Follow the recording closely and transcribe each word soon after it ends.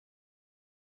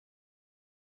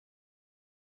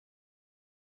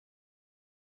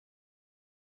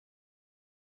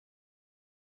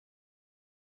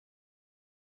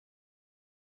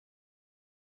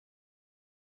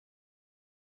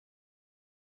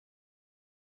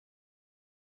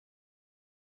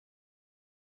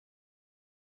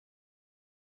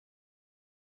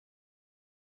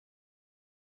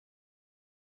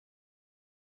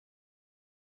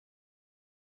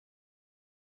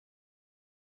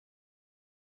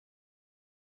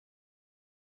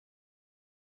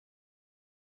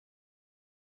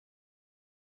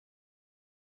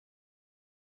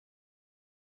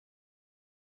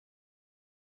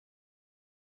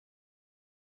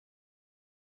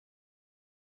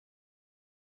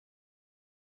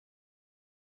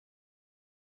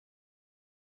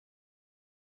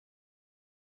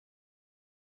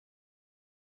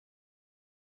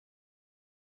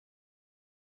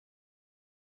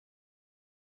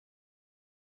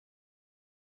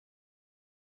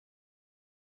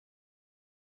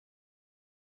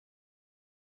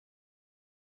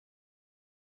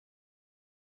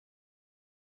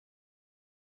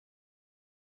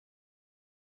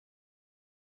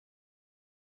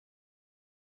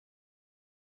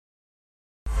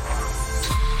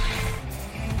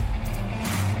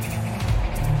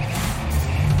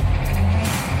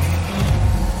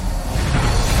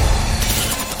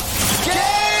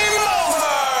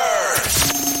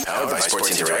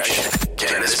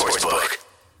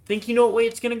Think you know what way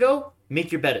it's going to go?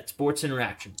 Make your bet at Sports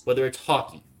Interaction. Whether it's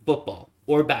hockey, football,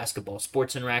 or basketball,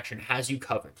 Sports Interaction has you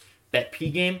covered. Bet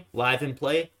pregame, live and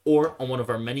play, or on one of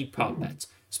our many prop bets.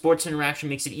 Sports Interaction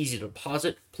makes it easy to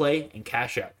deposit, play, and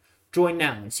cash out. Join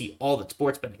now and see all that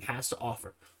sports betting has to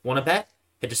offer. Want to bet?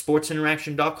 Head to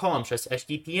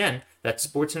sportsinteraction.com/SDPN. That's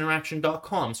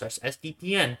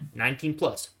sportsinteraction.com/SDPN. 19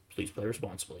 plus. Please play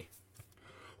responsibly.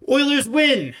 Oilers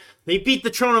win. They beat the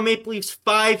Toronto Maple Leafs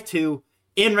 5-2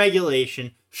 in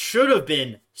regulation. Should have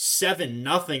been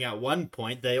 7-0 at one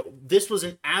point. This was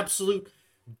an absolute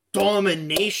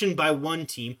domination by one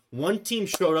team. One team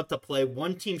showed up to play.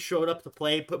 One team showed up to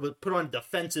play, put on a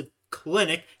defensive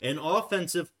clinic, an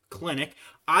offensive clinic.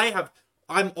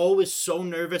 I'm always so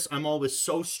nervous. I'm always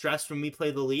so stressed when we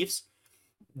play the Leafs.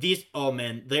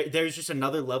 There's just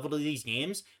another level to these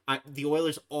games. The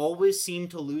Oilers always seem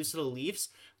to lose to the Leafs,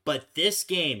 but this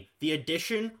game, the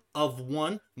addition of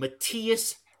one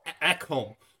Matthias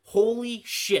Ekholm, holy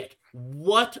shit,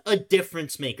 what a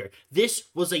difference maker. This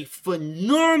was a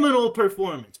phenomenal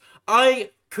performance.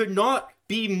 I could not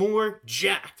be more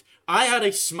jacked. I had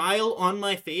a smile on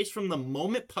my face from the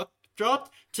moment puck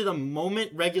dropped to the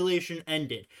moment regulation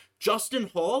ended. Justin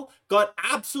Hall got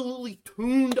absolutely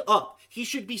tuned up. He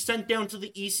should be sent down to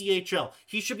the ECHL.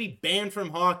 He should be banned from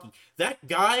hockey. That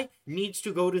guy needs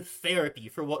to go to therapy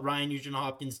for what Ryan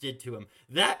Nugent-Hopkins did to him.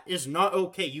 That is not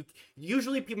okay.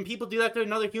 Usually when people do that to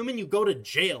another human, you go to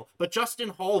jail. But Justin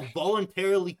Hall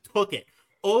voluntarily took it.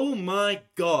 Oh my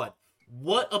God.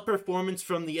 What a performance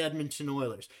from the Edmonton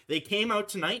Oilers. They came out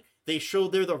tonight. They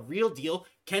showed they're the real deal.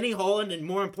 Kenny Holland and,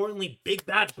 more importantly, Big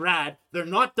Bad Brad, they're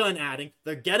not done adding.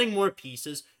 They're getting more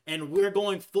pieces, and we're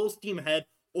going full steam ahead.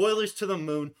 Oilers to the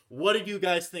moon. What did you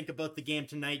guys think about the game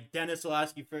tonight? Dennis, will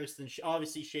ask you first, and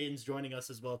obviously Shaden's joining us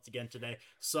as well again today.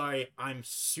 Sorry, I'm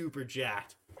super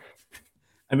jacked.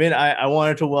 I mean, I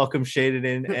wanted to welcome Shaden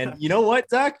in, and you know what,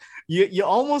 Zach? You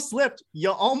almost slipped.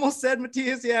 You almost said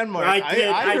Matthias Janmark.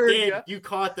 I did. You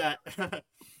caught that.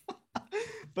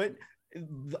 But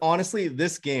honestly,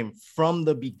 this game from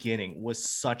the beginning was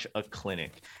such a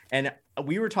clinic. And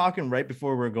we were talking right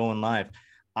before we were going live.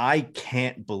 I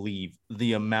can't believe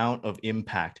the amount of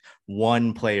impact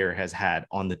one player has had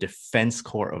on the defense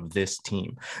core of this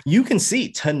team. You can see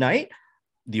tonight,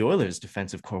 the Oilers'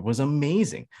 defensive core was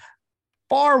amazing.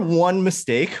 Bar one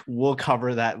mistake, we'll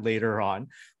cover that later on.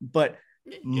 But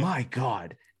my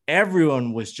God,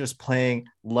 everyone was just playing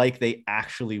like they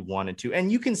actually wanted to.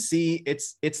 And you can see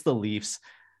it's the Leafs.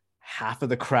 Half of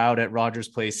the crowd at Rogers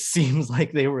Place seems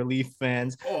like they were Leaf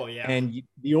fans. Oh, yeah. And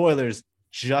the Oilers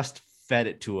just fed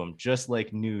it to him, just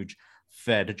like Nuge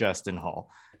fed Justin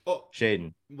Hall. Oh,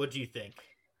 Shaden, what do you think?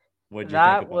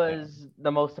 That was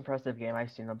the most impressive game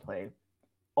I've seen them play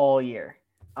all year.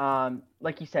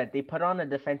 Like you said, they put on a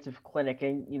defensive clinic,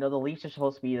 and the Leafs are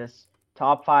supposed to be this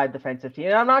top 5 defensive team.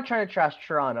 And I'm not trying to trash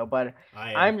Toronto, but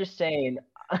I'm just saying.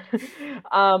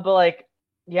 But like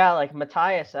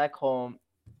Matthias Ekholm,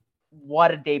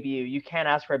 what a debut! You can't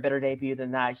ask for a better debut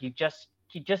than that. He just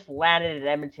landed at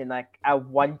Edmonton like at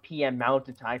 1 p.m.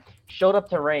 Mountain Time. Showed up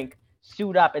to rink,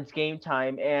 suit up. It's game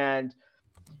time, and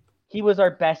he was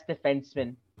our best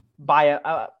defenseman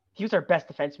he was our best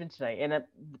defenseman tonight, and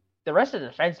the rest of the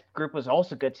defense group was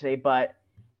also good today. But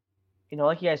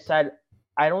like you guys said,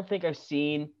 I don't think I've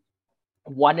seen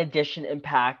one addition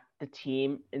impact the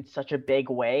team in such a big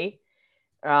way.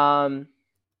 That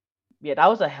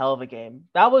was a hell of a game.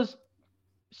 That was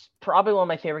probably one of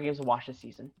my favorite games to watch this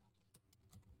season.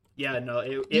 Yeah, no,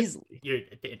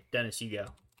 Dennis, you go.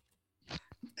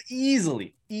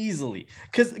 Easily.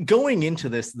 Because going into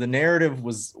this, the narrative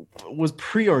was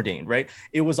preordained, right?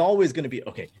 It was always going to be,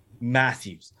 okay,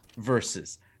 Matthews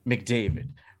versus McDavid,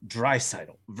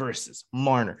 Draisaitl versus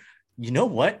Marner. You know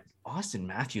what? Austin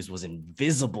Matthews was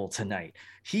invisible tonight.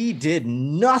 He did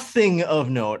nothing of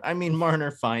note. I mean,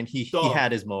 Marner, fine. He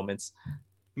had his moments.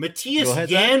 Matthias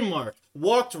Janmark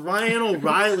walked Ryan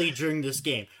O'Reilly during this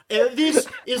game. This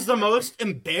is the most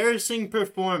embarrassing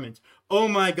performance. Oh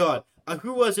my God.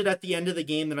 Who was it at the end of the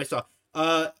game that I saw?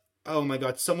 Oh my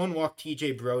God. Someone walked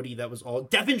TJ Brody. That was all.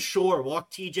 Devin Shore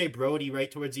walked TJ Brody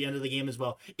right towards the end of the game as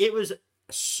well. It was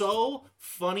so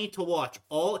funny to watch.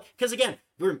 Because again,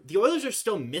 the Oilers are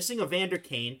still missing Evander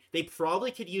Kane. They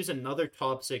probably could use another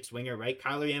top 6 winger, right?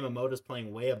 Kyler Yamamoto's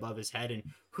playing way above his head, and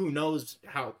who knows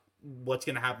what's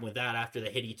going to happen with that after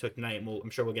the hit he took tonight. I'm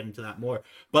sure we'll get into that more.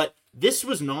 But this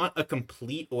was not a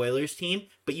complete Oilers team,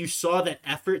 but you saw that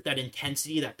effort, that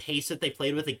intensity, that pace that they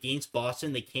played with against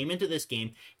Boston. They came into this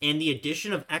game, and the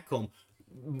addition of Ekholm,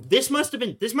 This might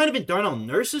have been Darnell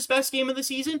Nurse's best game of the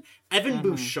season. Evan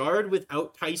Bouchard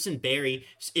without Tyson Barrie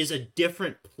is a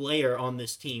different player on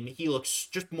this team. He looks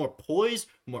just more poised,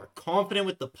 more confident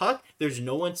with the puck. There's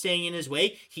no one standing in his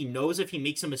way. He knows if he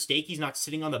makes a mistake, he's not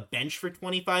sitting on the bench for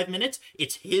 25 minutes.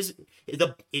 He has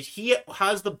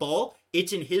the ball,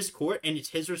 it's in his court, and it's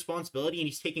his responsibility, and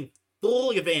he's taking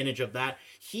full advantage of that.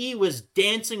 He was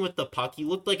dancing with the puck. He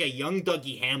looked like a young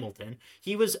Dougie Hamilton.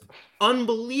 He was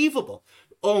unbelievable.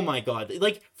 Oh my God.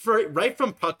 Like, right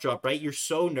from puck drop, right? You're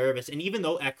so nervous. And even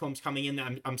though Ekholm's coming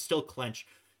in, I'm still clenched.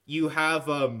 You have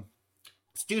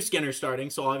Stu Skinner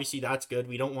starting, so obviously that's good.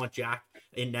 We don't want Jack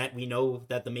in net. We know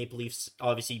that the Maple Leafs,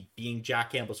 obviously being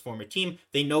Jack Campbell's former team,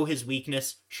 they know his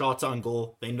weakness, shots on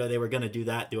goal. They know they were going to do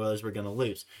that. The Oilers were going to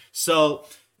lose. So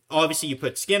obviously you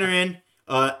put Skinner in.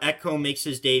 Ekholm makes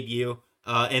his debut.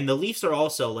 And the Leafs are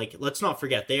also, like, let's not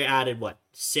forget, they added,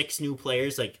 6 new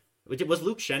players? Like, was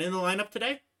Luke Shen in the lineup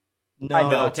today?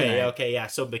 No. Okay, yeah.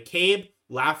 So McCabe,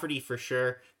 Lafferty for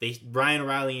sure. Ryan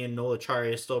O'Reilly and Nola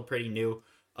Chari is still pretty new.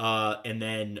 And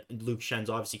then Luke Shen's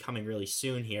obviously coming really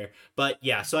soon here. But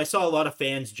yeah, so I saw a lot of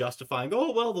fans justifying,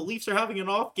 oh, well, the Leafs are having an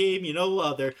off game.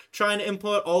 They're trying to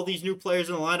input all these new players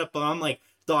in the lineup. But I'm like,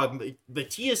 dog,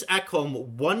 Matthias Ekholm,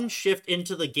 one shift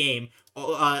into the game,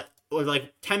 or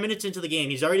like 10 minutes into the game,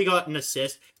 he's already got an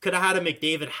assist. Could have had a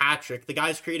McDavid hat trick. The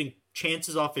guy's creating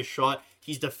chances off his shot.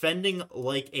 He's defending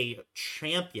like a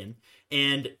champion.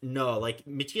 And no, like,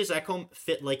 Matthias Ekholm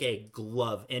fit like a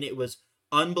glove. And it was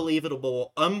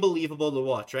unbelievable to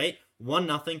watch, right?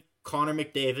 1-0, Connor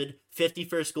McDavid,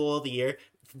 51st goal of the year.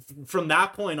 From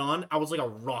that point on, I was like a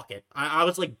rocket. I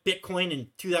was like Bitcoin in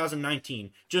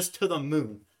 2019, just to the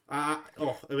moon.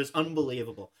 It was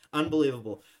unbelievable.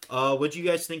 What do you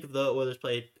guys think of the Oilers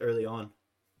play early on?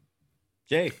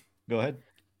 Jay, go ahead.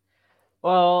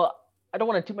 Well, I don't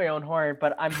want to toot my own horn,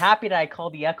 but I'm happy that I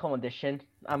called the Ekholm edition.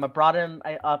 I brought him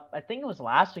up, I think it was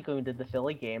last week when we did the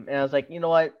Philly game, and I was like, you know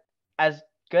what? As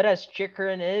good as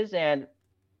Chikrin is, and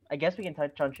I guess we can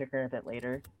touch on Chikrin a bit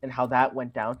later and how that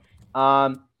went down.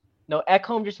 No,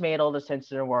 Ekholm just made all the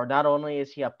sense in the world. Not only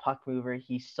is he a puck mover,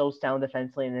 he's so sound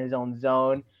defensively in his own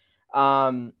zone.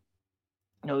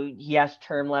 He has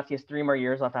term left. He has 3 more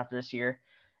years left after this year.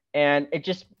 And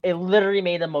it literally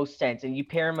made the most sense. And you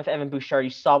pair him with Evan Bouchard. You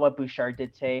saw what Bouchard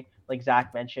did today, like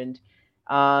Zach mentioned.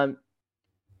 I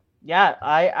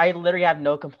literally have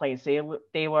no complaints.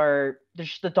 They were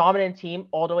just the dominant team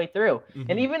all the way through. Mm-hmm.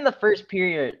 And even the first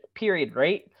period,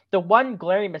 right? The one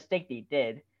glaring mistake they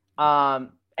did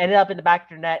ended up in the back of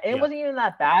their net. And it wasn't even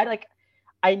that bad. Like,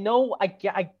 I know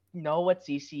what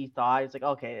CC thought. It's like,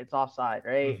 okay, it's offside,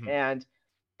 right? Mm-hmm.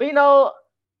 But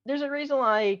there's a reason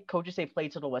why coaches say play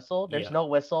to the whistle. There's no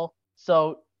whistle.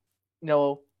 So,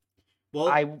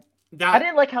 I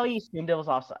didn't like how he assumed it was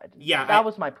offside. Yeah, that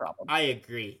was my problem. I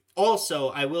agree. Also,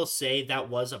 I will say that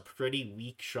was a pretty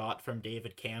weak shot from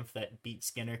David Kampf that beat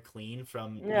Skinner clean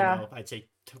from, I'd say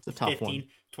 15,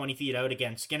 20 feet out.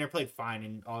 Again, Skinner played fine,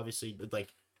 and obviously, like,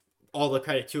 all the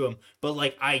credit to him. But,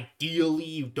 like, ideally,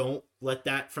 you don't let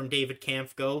that from David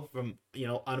Kampf go from,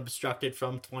 unobstructed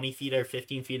from 20 feet or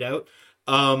 15 feet out.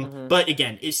 But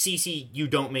again, it's CC, you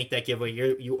don't make that giveaway.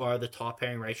 You are the top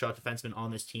pairing right shot defenseman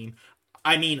on this team.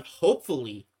 I mean,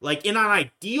 hopefully, like, in an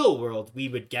ideal world, we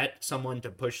would get someone to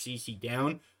push CC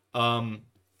down.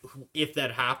 If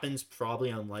that happens, probably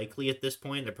unlikely at this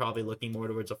point. They're probably looking more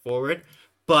towards a forward.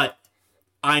 But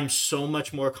I'm so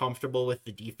much more comfortable with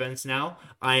the defense now.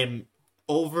 I am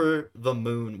over the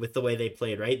moon with the way they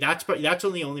played, right? That's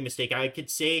only the only mistake. I could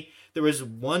say there was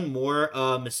one more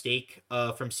mistake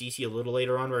from CC a little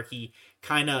later on where he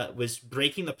kind of was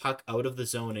breaking the puck out of the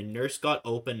zone, and Nurse got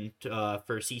open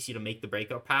for CC to make the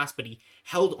breakout pass, but he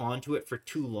held on to it for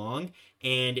too long,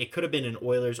 and it could have been an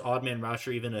Oilers odd man rush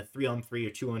or even a 3-on-3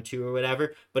 or 2-on-2 or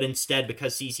whatever, but instead,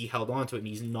 because CC held on to it and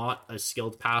he's not a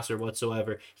skilled passer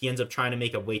whatsoever, he ends up trying to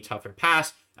make a way tougher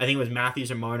pass. I think it was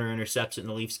Matthews or Marner intercepts it, and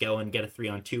the Leafs go and get a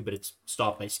 3-on-2, but it's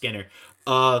stopped by Skinner.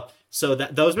 So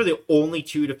those were the only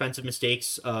 2 defensive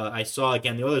mistakes I saw.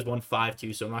 Again, the Oilers won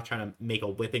 5-2, so I'm not trying to make a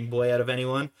whipping boy out of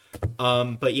anyone.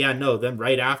 But yeah, no, then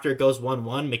right after it goes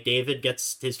 1-1, McDavid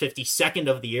gets his 52nd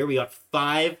of the year. We got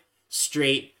 5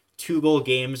 straight 2-goal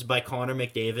games by Connor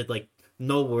McDavid. Like,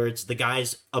 no words. The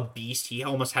guy's a beast. He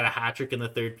almost had a hat trick in the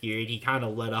third period. He kind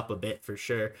of let up a bit for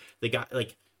sure. The guy,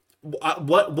 like,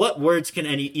 what words can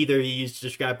either of you use to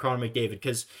describe Connor McDavid?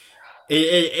 Because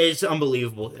it's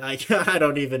unbelievable. I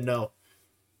don't even know.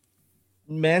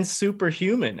 Man's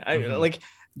superhuman. Like,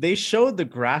 they showed the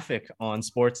graphic on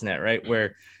Sportsnet, right,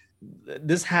 where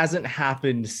this hasn't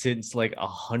happened since like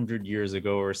 100 years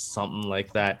ago or something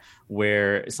like that,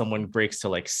 where someone breaks to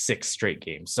like 6 straight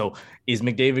games. So is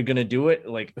McDavid going to do it?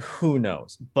 Like, who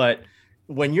knows? But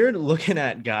when you're looking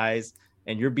at guys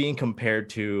and you're being compared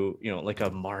to, like a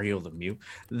Mario Lemieux,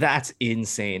 that's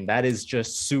insane. That is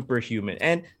just superhuman.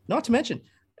 And not to mention,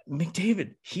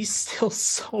 McDavid, he's still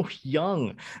so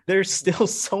young. There's still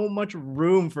so much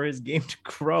room for his game to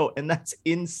grow. And that's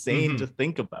insane to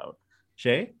think about.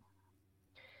 Shay?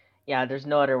 Yeah, there's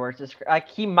no other words. Like,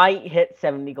 he might hit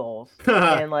 70 goals.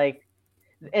 and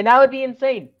that would be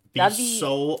insane. That'd be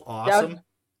so awesome.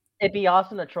 It'd be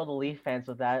awesome to troll the Leaf fans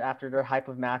with that after their hype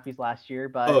of Matthews last year.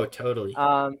 But oh, totally.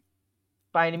 But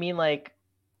I mean, like,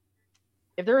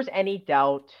 if there was any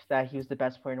doubt that he was the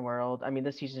best player in the world, I mean,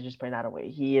 this season is just putting that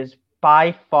away. He is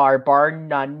by far, bar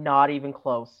none, not even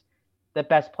close, the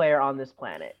best player on this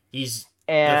planet. He's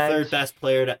the third best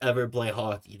player to ever play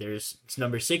hockey. It's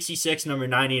number 66, number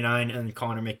 99, and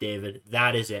Connor McDavid.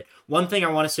 That is it. One thing I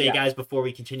want to say, guys, before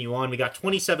we continue on, we got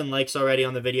 27 likes already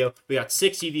on the video. We got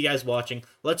 60 of you guys watching.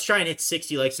 Let's try and hit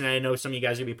 60 likes, and I know some of you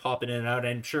guys are going to be popping in and out, and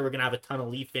I'm sure we're going to have a ton of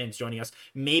Leaf fans joining us.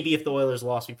 Maybe if the Oilers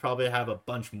lost, we probably have a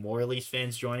bunch more Leafs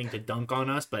fans joining to dunk on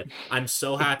us, but I'm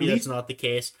so happy that's not the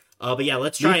case. But yeah,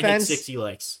 let's try and hit 60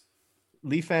 likes.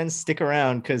 Leaf fans, stick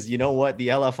around, because you know what? The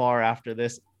LFR after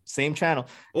this, same channel.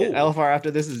 LFR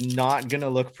after this is not gonna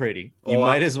look pretty. You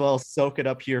might as well soak it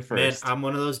up here first. Man, I'm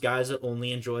one of those guys that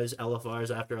only enjoys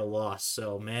LFRs after a loss.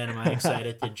 So man, am I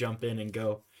excited to jump in and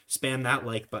go spam that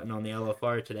like button on the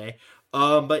LFR today.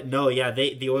 But no, yeah,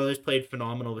 the Oilers played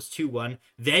phenomenal. It was 2-1.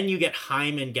 Then you get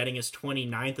Hyman getting his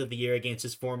 29th of the year against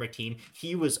his former team.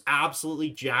 He was absolutely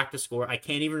jacked to score. I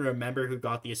can't even remember who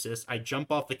got the assist. I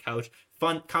jump off the couch.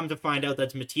 Come to find out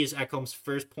that's Mattias Ekholm's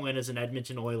first point as an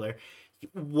Edmonton Oiler.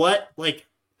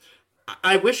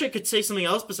 I wish I could say something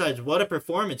else besides what a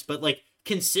performance, but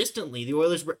consistently the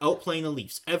Oilers were outplaying the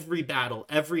Leafs. Every battle,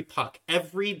 every puck,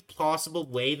 every possible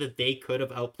way that they could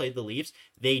have outplayed the Leafs,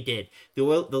 they did. The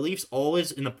Leafs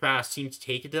always in the past seemed to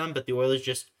take it to them, but the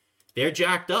Oilers they're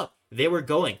jacked up. They were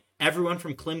going. Everyone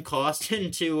from Klim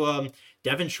Kostin to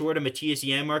Devin Shore to Matthias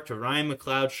Janmark to Ryan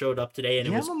McLeod showed up today, and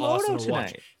it was awesome to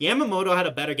watch. Yamamoto had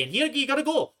a better game. He got a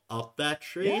goal. Up that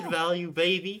trade value,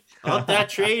 baby. Up that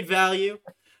trade value.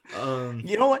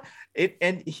 You know what?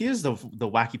 And here's the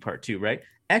wacky part too, right?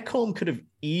 Ekholm could have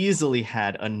easily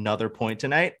had another point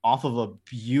tonight off of a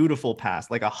beautiful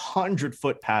pass, like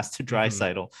 100-foot pass to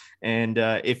Draisaitl. And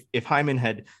if Hyman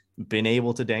had been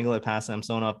able to dangle it past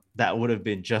Samsonov, that would have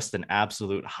been just an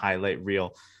absolute highlight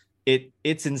reel.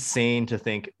 It's insane to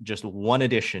think just one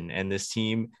addition and this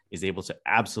team is able to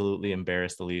absolutely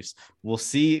embarrass the Leafs. We'll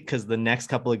see, because the next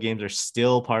couple of games are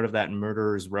still part of that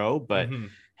murderer's row. But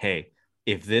hey,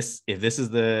 if this is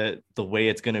the way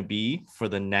it's going to be for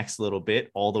the next little bit,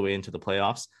 all the way into the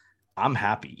playoffs, I'm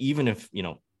happy. Even if,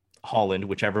 Holland,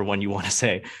 whichever one you want to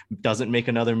say, doesn't make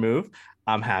another move,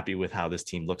 I'm happy with how this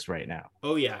team looks right now.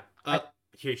 Oh yeah.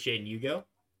 Here, Shaden, you go.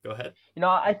 Go ahead.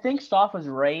 I think Stoff was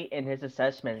right in his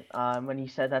assessment when he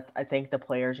said that I think the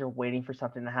players are waiting for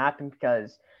something to happen,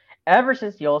 because ever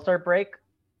since the All-Star break,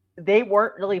 they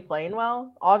weren't really playing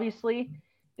well, obviously.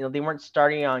 They weren't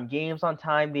starting on games on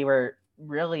time. They were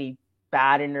really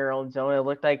bad in their own zone. It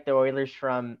looked like the Oilers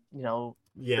from,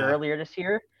 earlier this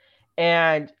year.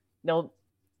 And,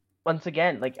 once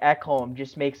again, Ekholm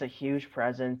just makes a huge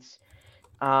presence.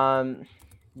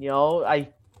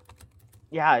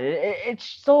 It's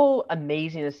so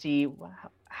amazing to see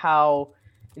how,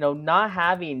 not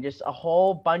having just a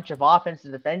whole bunch of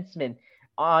offensive defensemen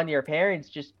on your parents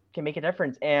just can make a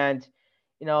difference. And,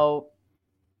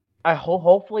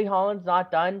 hopefully Holland's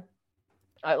not done.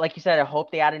 Like you said, I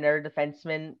hope they add another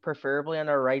defenseman, preferably on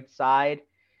the right side.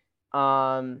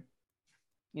 But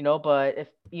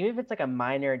even if it's like a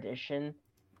minor addition,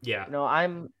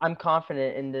 I'm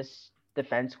confident in this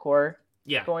defense core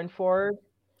going forward.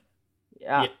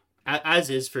 Yeah,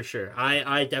 as is for sure.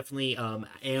 I definitely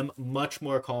am much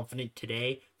more confident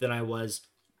today than I was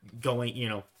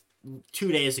going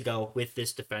 2 days ago with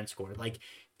this defense core.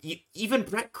 Even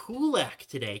Brett Kulak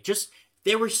today,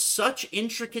 there were such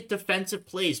intricate defensive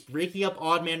plays, breaking up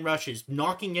odd man rushes,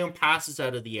 knocking down passes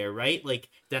out of the air, right?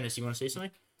 Dennis, you want to say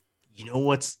something? You know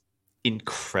what's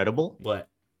incredible? What?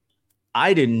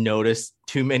 I didn't notice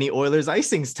too many Oilers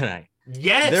icings tonight.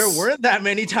 Yes, there weren't that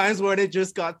many times when it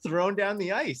just got thrown down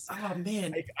the ice. Oh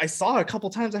man, I saw a couple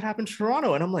times that happened in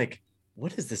Toronto, and I'm like,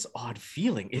 what is this odd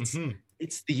feeling?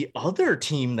 It's the other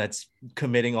team that's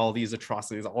committing all these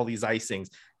atrocities, all these icings.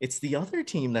 It's the other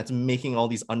team that's making all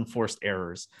these unforced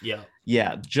errors.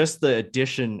 Yeah. Just the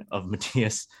addition of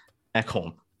Matthias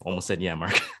Ekholm Almost said yeah,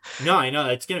 Mark. No, I know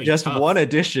it's gonna be Just tough. one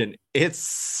addition. It's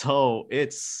so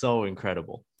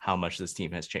incredible how much this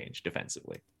team has changed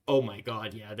defensively. Oh my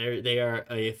god, yeah, they're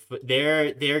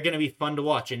gonna be fun to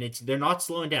watch, and they're not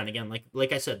slowing down. Again,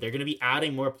 like I said, they're gonna be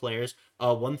adding more players.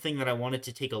 One thing that I wanted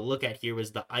to take a look at here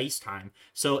was the ice time.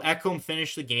 So Ekholm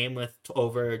finished the game with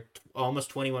over almost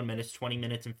 21 minutes, 20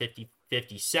 minutes and 50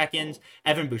 seconds.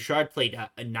 Evan Bouchard played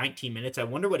 19 minutes. I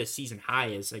wonder what his season high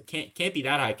is. It can't be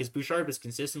that high because Bouchard was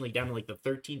consistently down to like the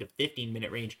 13 to 15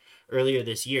 minute range earlier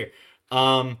this year.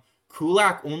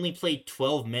 Kulak only played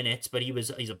 12 minutes, but he's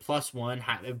a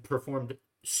 +1, performed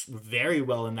very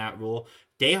well in that role.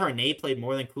 Desharnais played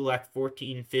more than Kulak,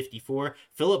 14:54.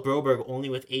 Philip Broberg only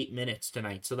with 8 minutes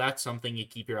tonight, so that's something you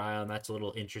keep your eye on. That's a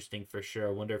little interesting for sure.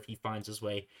 I wonder if he finds his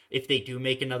way, if they do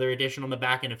make another addition on the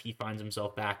back end, if he finds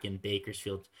himself back in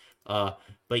Bakersfield.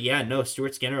 But yeah, no,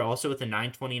 Stuart Skinner also with a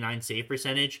 .929 save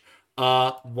percentage.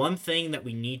 One thing that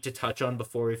we need to touch on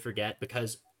before we forget,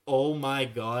 because oh my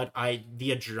god, the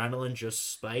adrenaline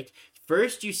just spiked.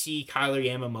 First, you see Kyler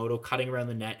Yamamoto cutting around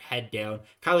the net, head down.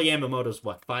 Kyler Yamamoto's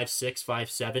what, 5'6",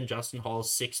 5'7". Justin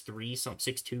Hall's 6'3",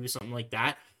 6'2", something like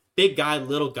that. Big guy,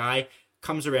 little guy,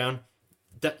 comes around.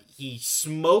 He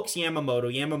smokes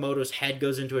Yamamoto. Yamamoto's head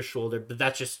goes into his shoulder, but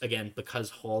that's just, again, because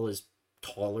Hall is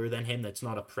taller than him. That's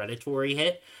not a predatory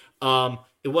hit. It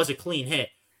was a clean hit.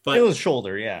 But it was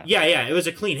shoulder, yeah. Yeah, it was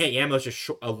a clean hit. Yamo's just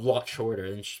a lot shorter,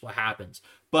 and it's just what happens.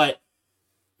 But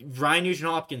Ryan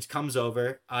Nugent-Hopkins comes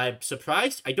over. I'm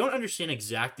surprised. I don't understand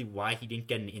exactly why he didn't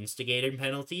get an instigator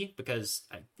penalty, because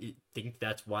I think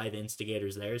that's why the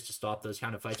instigator's there, is to stop those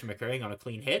kind of fights from occurring on a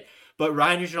clean hit. But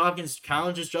Ryan Nugent-Hopkins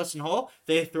challenges Justin Hall.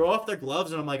 They throw off their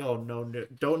gloves, and I'm like, oh, no,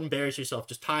 don't embarrass yourself.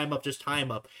 Just tie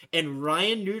him up. And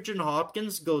Ryan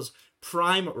Nugent-Hopkins goes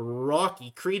prime Rocky.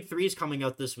 Creed 3 is coming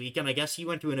out this week, and I guess he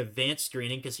went to an advanced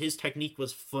screening because his technique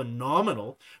was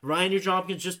phenomenal. Ryan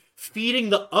Nugent-Hopkins just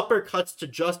feeding the uppercuts to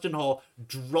Justin Hall,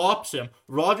 drops him.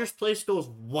 Rogers Place goes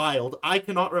wild. I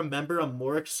cannot remember a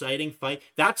more exciting fight.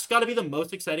 That's got to be the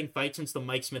most exciting fight since the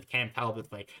Mike Smith-Cam Talbot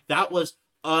fight. That was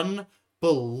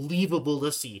unbelievable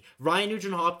to see. Ryan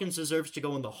Nugent-Hopkins deserves to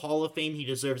go in the Hall of Fame. He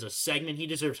deserves a segment. He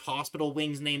deserves hospital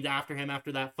wings named after him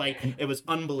after that fight. It was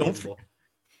unbelievable.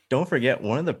 Don't forget,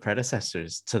 one of the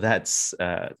predecessors to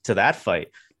that fight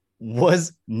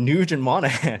was Nugent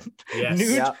Monahan. Yes.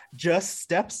 Nuge just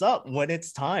steps up when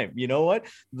it's time. You know what?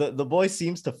 The boy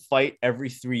seems to fight every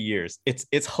 3 years.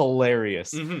 It's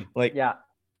hilarious. Mm-hmm.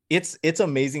 It's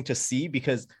amazing to see,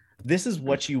 because this is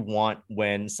what you want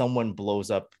when someone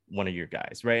blows up one of your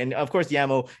guys, right? And of course,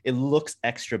 Yamo, it looks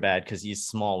extra bad because he's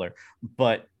smaller,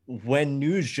 but when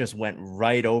Nuge just went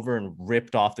right over and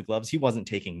ripped off the gloves, he wasn't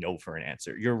taking no for an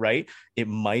answer. You're right. It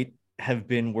might have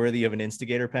been worthy of an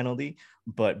instigator penalty,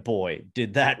 but boy,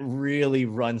 did that really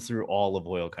run through all of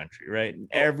oil country, right?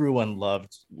 Everyone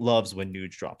loves when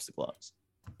Nuge drops the gloves.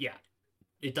 Yeah.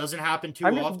 It doesn't happen too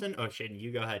often. Oh, Shaden,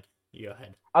 you go ahead.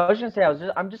 I was gonna say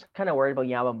I'm just kind of worried about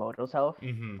Yamamoto's health.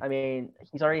 Mm-hmm. I mean,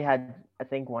 he's already had, I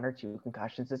think, 1 or 2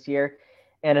 concussions this year,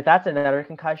 and if that's another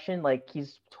concussion, like,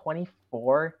 he's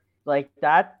 24, like,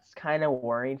 that's kind of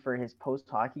worrying for his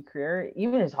post-hockey career,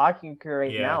 even his hockey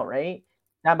career now, right?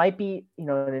 That might be,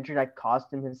 an injury that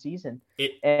cost him his season.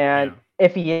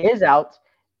 If he is out,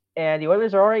 and the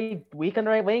Oilers are already weak on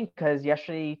the right wing because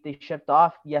yesterday they shipped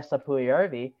off Jessa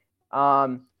Puljujärvi,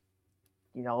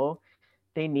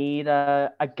 they need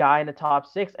a guy in the top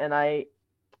 6, and I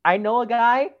know a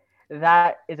guy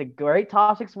that is a great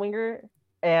top 6 winger,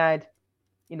 and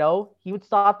he would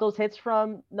stop those hits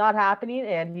from not happening,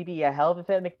 and he'd be a hell of a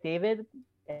fit McDavid.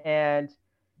 And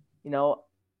I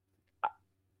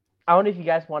don't know if you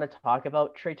guys want to talk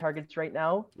about trade targets right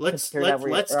now. Let's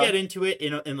get into it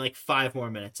in like 5 more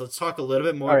minutes. Let's talk a little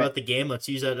bit more about the game. Let's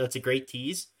use that. That's a great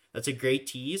tease.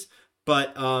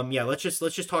 But let's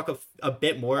just talk a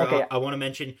bit more. Okay. I want to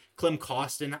mention Klim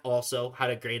Kostin also had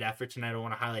a great effort tonight. I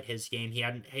want to highlight his game. He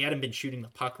hadn't been shooting the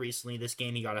puck recently. This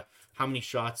game he got how many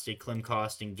shots did Klim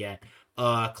Kostin get?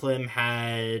 Klim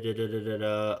had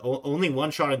only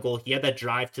 1 shot on goal. He had that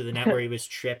drive to the net where he was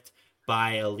tripped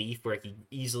by a Leaf where he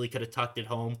easily could have tucked it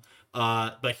home.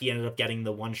 But he ended up getting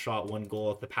the 1 shot, 1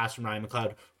 goal, the pass from Ryan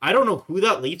McLeod. I don't know who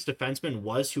that Leafs defenseman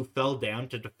was who fell down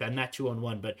to defend that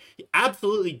 2-on-1, but he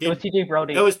absolutely did. It was TJ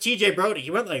Brody. It was TJ Brody.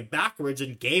 He went like backwards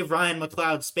and gave Ryan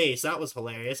McLeod space. That was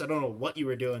hilarious. I don't know what you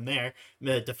were doing there.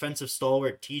 The defensive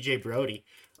stalwart TJ Brody.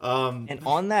 And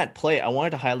on that play, I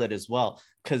wanted to highlight as well,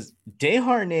 because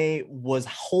Desharnais was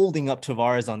holding up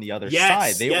Tavares on the other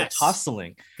side. They were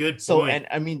tussling. Good point. So, and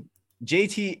I mean,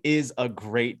 JT is a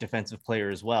great defensive player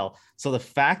as well. So the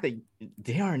fact that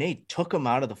Desharnais took him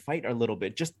out of the fight a little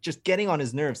bit, just getting on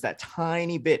his nerves that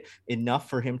tiny bit, enough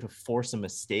for him to force a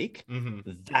mistake,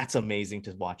 that's amazing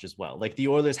to watch as well. Like the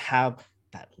Oilers have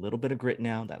that little bit of grit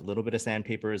now, that little bit of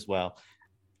sandpaper as well.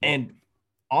 And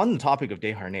on the topic of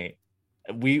Desharnais,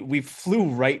 we flew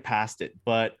right past it,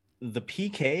 but the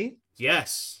PK,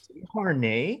 yes,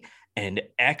 Desharnais and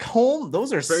Ekholm,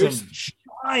 those are some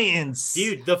giants,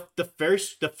 dude. The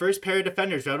first pair of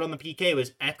defenders out on the PK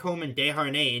was Ekholm and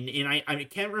Desharnais, and I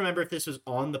can't remember if this was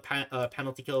on the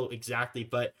penalty kill exactly,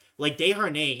 but like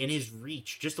Desharnais in his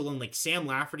reach just alone, like Sam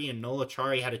Lafferty and Nola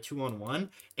Chari had a 2-on-1,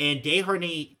 and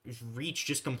Desharnais' reach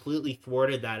just completely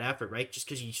thwarted that effort, right? Just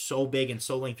because he's so big and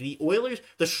so lengthy. The Oilers,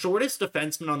 the shortest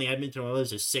defenseman on the Edmonton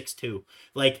Oilers is 6'2",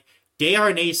 like.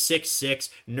 Desharnais 6'6",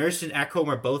 Nurse and Ekholm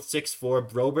are both 6'4",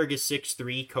 Broberg is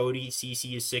 6'3", Cody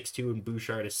Ceci is 6'2", and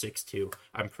Bouchard is 6'2".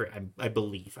 I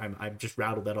believe. I'm just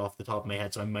rattled that off the top of my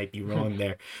head, so I might be wrong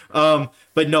there.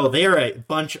 But no, they are a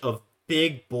bunch of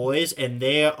big boys, and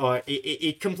they are.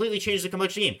 It completely changed the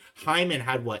complexion of the game. Hyman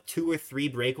had 2 or 3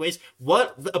 breakaways.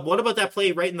 What about that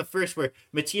play right in the first where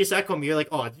Mattias Ekholm? You're like,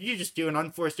 oh, did you just do an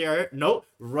unforced error? Nope,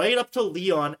 right up to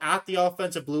Leon at the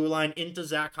offensive blue line into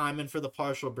Zach Hyman for the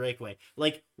partial breakaway.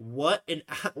 Like what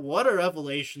a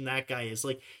revelation that guy is.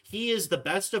 Like he is the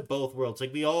best of both worlds.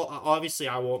 Like we all obviously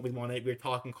we're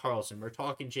talking Carlson, we're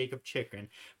talking Jacob Chikrin,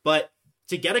 but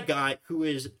to get a guy who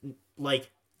is like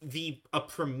a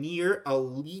premier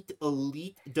elite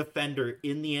defender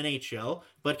in the NHL,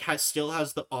 but still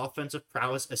has the offensive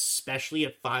prowess, especially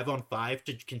at 5-on-5,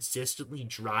 to consistently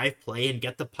drive play and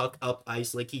get the puck up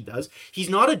ice like he does. He's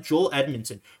not a Joel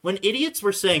Edmondson. When idiots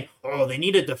were saying, oh, they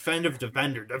need a defensive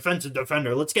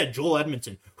defender, let's get Joel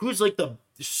Edmondson, who's like the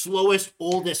slowest,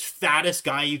 oldest, fattest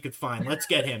guy you could find. Let's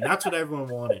get him. That's what everyone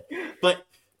wanted. But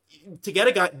to get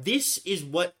a guy, this is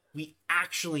what we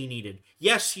actually needed.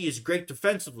 Yes, he is great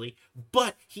defensively,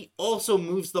 but he also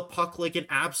moves the puck like an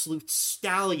absolute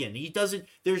stallion. He doesn't.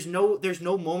 There's no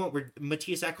moment where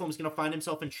Mattias Ekholm is going to find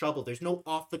himself in trouble. There's no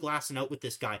off the glass and out with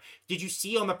this guy. Did you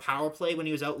see on the power play when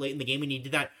he was out late in the game and he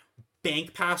did that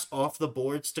bank pass off the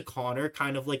boards to Connor,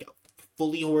 kind of like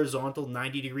fully horizontal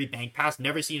 90-degree bank pass?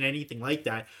 Never seen anything like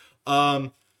that.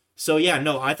 So yeah,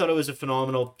 no, I thought it was a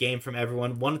phenomenal game from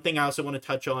everyone. One thing I also want to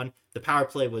touch on, the power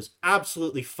play was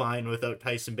absolutely fine without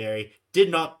Tyson Barrie.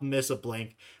 Did not miss a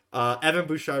blink. Evan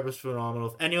Bouchard was phenomenal.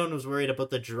 If anyone was worried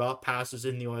about the drop passes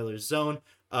in the Oilers zone,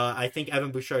 I think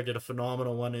Evan Bouchard did a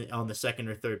phenomenal one on the second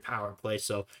or third power play.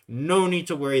 So no need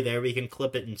to worry there. We can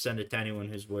clip it and send it to anyone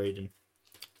who's worried and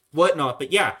whatnot.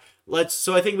 But yeah,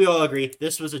 so I think we all agree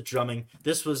this was a drumming.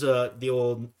 This was the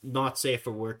old not safe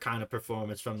for work kind of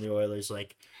performance from the Oilers.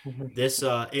 Like this,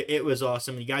 it was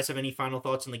awesome. You guys have any final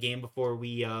thoughts on the game before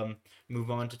we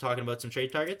move on to talking about some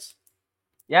trade targets?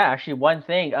 Yeah, actually, one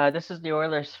thing. This is the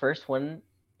Oilers' first win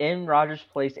in Rogers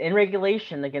Place in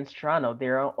regulation against Toronto.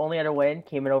 Their only other win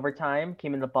came in overtime,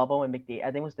 came in the bubble, and I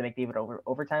think it was the McDavid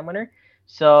overtime winner.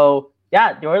 So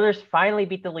yeah, the Oilers finally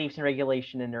beat the Leafs in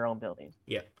regulation in their own building.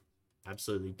 Yeah.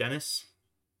 Absolutely. Dennis?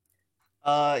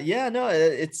 Yeah, no,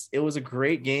 it was a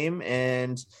great game,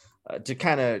 and to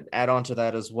kind of add on to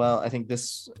that as well, I think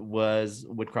this was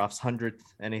Woodcroft's 100th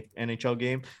NHL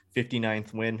game,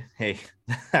 59th win. Hey,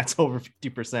 that's over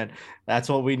 50%. That's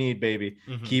what we need, baby.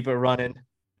 Mm-hmm. Keep it running.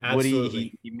 Absolutely.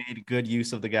 Woody, he made good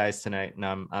use of the guys tonight, and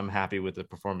I'm happy with the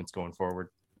performance going forward.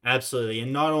 Absolutely.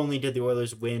 And not only did the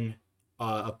Oilers win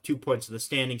up 2 points in the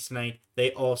standings tonight, they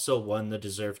also won the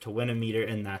deserve to win a meter,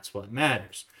 and that's what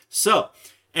matters. So,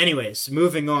 anyways,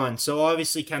 moving on. So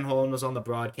obviously Ken Holland was on the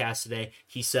broadcast today.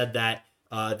 He said that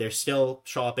they're still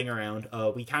shopping around.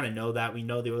 We kind of know that. We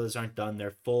know the Oilers aren't done.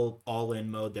 They're full all-in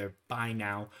mode. They're buy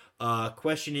now.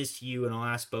 Question is to you, and I'll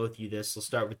ask both of you this. We'll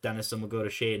start with Dennis, and we'll go to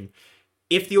Shaden.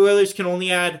 If the Oilers can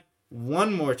only add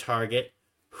one more target,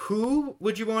 who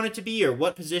would you want it to be, or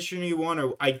what position you want,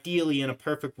 or ideally in a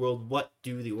perfect world, what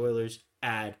do the Oilers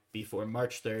add before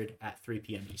March 3rd at 3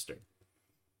 p.m. Eastern?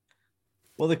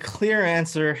 Well, the clear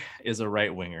answer is a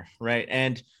right winger, right?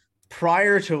 And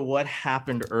prior to what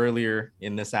happened earlier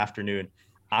in this afternoon,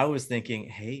 I was thinking,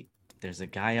 hey, there's a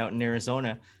guy out in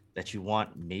Arizona that you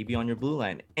want maybe on your blue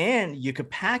line, and you could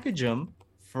package him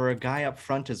for a guy up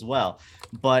front as well.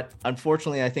 But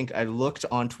unfortunately, I think I looked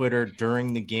on Twitter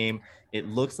during the game. It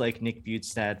looks like Nick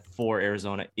Bjugstad for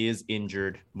Arizona is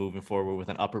injured moving forward with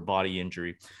an upper body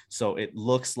injury. So it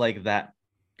looks like that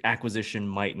acquisition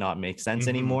might not make sense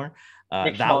anymore.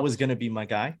 That was going to be my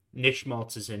guy. Nick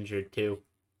Schmaltz is injured too.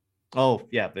 Oh,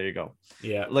 yeah, there you go.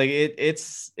 Yeah. Like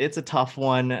it's a tough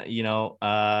one, you know.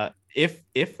 if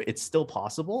it's still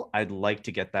possible, I'd like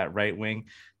to get that right wing.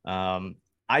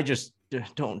 I just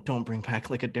don't bring back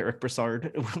like a Derek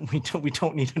Brassard. We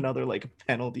don't need another like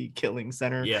penalty killing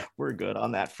center. Yeah. We're good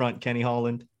on that front, Kenny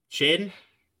Holland. Shaden?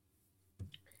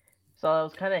 So I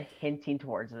was kind of hinting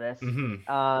towards this.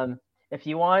 Mm-hmm. If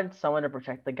you want someone to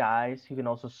protect the guys who can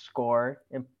also score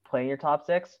and play in your top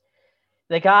six,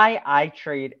 the guy I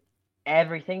trade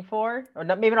everything for, or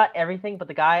not, maybe not everything, but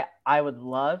the guy I would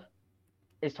love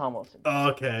is Tom Wilson.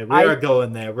 Okay, we're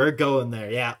going there. We're going there.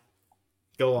 Yeah.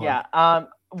 Go on. Yeah.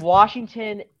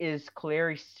 Washington is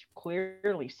clearly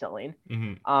selling.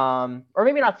 Or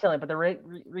maybe not selling, but they're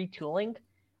retooling.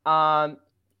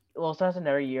 Wilson has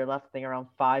another year left, I think around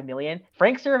 $5 million.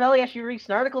 Frank Saravelli actually released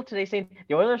an article today saying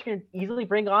the Oilers can easily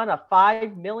bring on a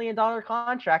 $5 million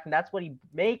contract, and that's what he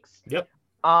makes. Yep.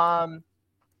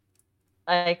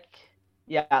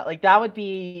 Like that would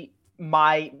be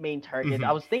my main target. Mm-hmm.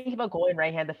 I was thinking about going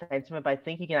right-hand defenseman, but I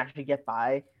think he can actually get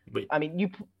by. Wait. I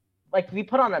mean, we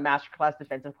put on a masterclass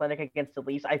defensive clinic against the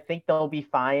Leafs. I think they'll be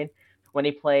fine when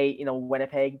they play,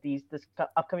 Winnipeg this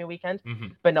upcoming weekend. Mm-hmm.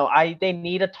 But no, they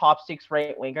need a top six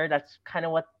right winger. That's kind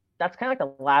of like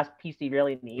the last piece they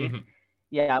really need. Mm-hmm.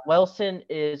 Yeah, Wilson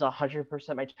is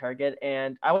 100% my target,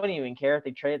 and I wouldn't even care if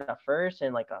they traded a first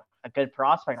and like a good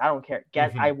prospect. I don't care.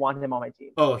 I want him on my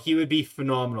team. Oh, he would be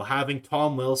phenomenal. Having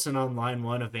Tom Wilson on line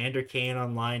one, Evander Kane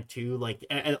on line two, like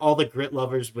and all the grit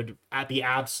lovers would be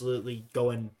absolutely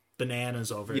going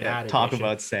bananas over that. Talk edition.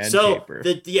 about sandpaper.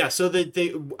 So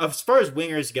the as far as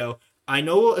wingers go, I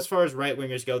know as far as right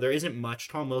wingers go, there isn't much.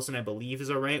 Tom Wilson, I believe, is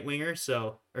a right winger,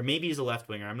 or maybe he's a left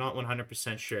winger. I'm not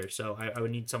 100% sure, so I would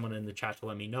need someone in the chat to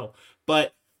let me know.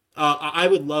 But I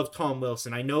would love Tom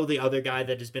Wilson. I know the other guy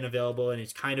that has been available and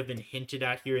it's kind of been hinted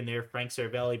at here and there. Frank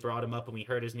Saravelli brought him up, and we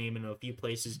heard his name in a few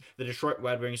places. The Detroit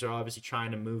Red Wings are obviously trying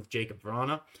to move Jacob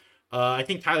Vrana. I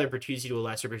think Tyler Bertuzzi to a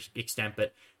lesser extent,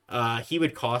 but he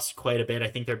would cost quite a bit. I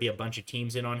think there'd be a bunch of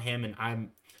teams in on him, and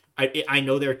I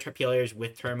know there are players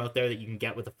with term out there that you can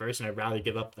get with the first, and I'd rather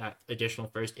give up that additional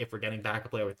first if we're getting back a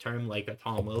player with term like a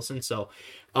Tom Wilson. So,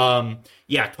 Tom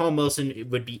Wilson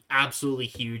would be absolutely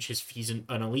huge. He's an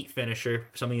elite finisher,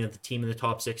 something that the team in the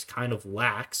top six kind of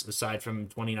lacks, aside from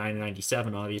 29 and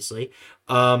 97, obviously.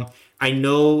 I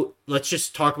know, let's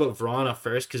just talk about Vrana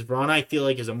first, because Vrana, I feel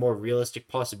like, is a more realistic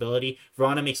possibility.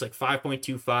 Vrana makes like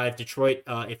 5.25. Detroit,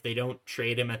 if they don't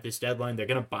trade him at this deadline, they're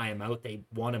going to buy him out. They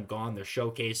want him gone. They're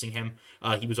showcasing him.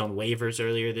 He was on waivers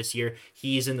earlier this year.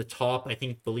 He's in the top,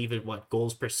 believe it,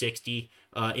 goals per 60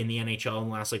 in the NHL in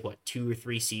the last, 2 or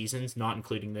 3 seasons, not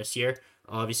including this year.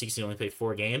 Obviously, because he only played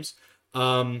 4 games.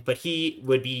 But he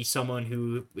would be someone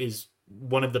who is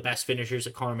one of the best finishers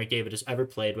that Connor McDavid has ever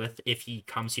played with if he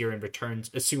comes here and returns,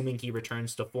 assuming he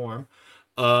returns to form.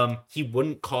 He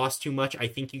wouldn't cost too much. I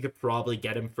think you could probably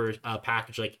get him for a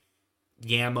package like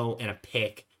Yamo and a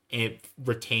pick and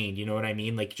retained, you know what I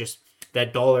mean? Like just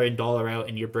that dollar in, dollar out,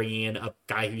 and you're bringing in a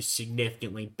guy who's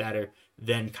significantly better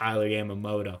than Kyler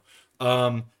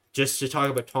Yamamoto. Just to talk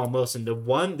about Tom Wilson,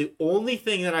 the only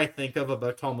thing that I think of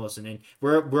about Tom Wilson, and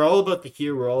we're all about the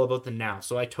here, we're all about the now.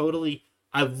 So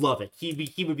I love it.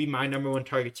 He would be my number one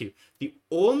target too. The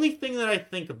only thing that I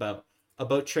think about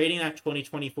trading that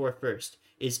 2024 first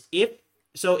is if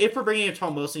we're bringing in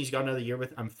Tom Wilson, he's got another year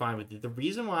with, I'm fine with it. The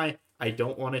reason why I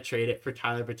don't want to trade it for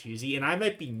Tyler Bertuzzi, and I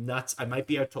might be nuts, I might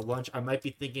be out to lunch, I might be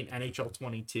thinking NHL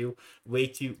 22, way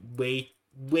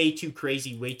too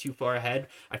crazy, way too far ahead.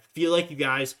 I feel like you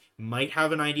guys might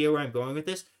have an idea where I'm going with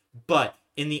this, but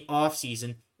in the off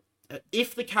season,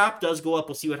 if the cap does go up,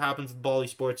 we'll see what happens with Bally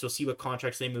Sports. We'll see what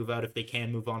contracts they move out if they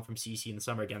can move on from CC in the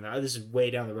summer again. Now, this is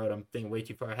way down the road. I'm thinking way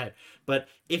too far ahead. But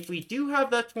if we do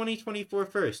have that 2024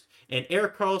 first, and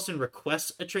Erik Karlsson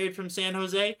requests a trade from San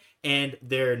Jose, and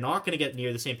they're not going to get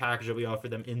near the same package that we offer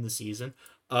them in the season,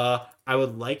 I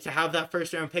would like to have that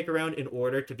first round pick around in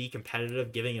order to be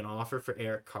competitive, giving an offer for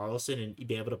Erik Karlsson and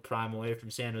be able to prime away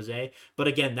from San Jose. But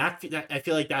again, that I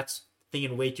feel like that's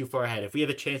thinking way too far ahead. If we have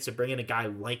a chance to bring in a guy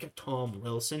like a Tom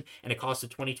Wilson and it costs a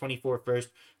 2024 first,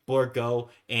 Borgo,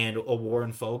 and a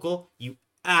Warren Fogle, you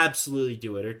absolutely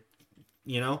do it. Or,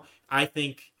 I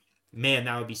think, man,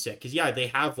 that would be sick. Because, they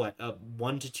have,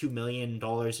 $1 to $2 million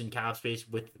in cap space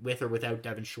with or without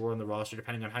Devin Shore on the roster,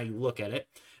 depending on how you look at it.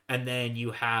 And then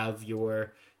you have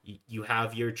your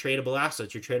tradable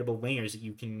assets, your tradable wingers that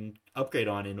you can upgrade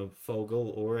on in a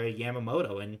Fogle or a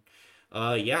Yamamoto. And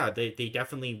they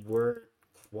definitely were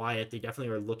quiet. They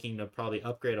definitely are looking to probably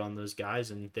upgrade on those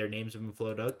guys, and their names have been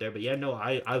floated out there. But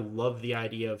I love the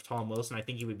idea of Tom Wilson. I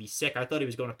think he would be sick. I thought he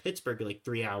was going to Pittsburgh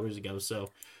 3 hours ago.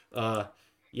 So,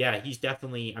 Yeah, he's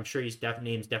definitely. I'm sure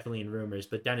name's definitely in rumors.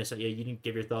 But Dennis, yeah, you didn't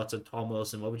give your thoughts on Tom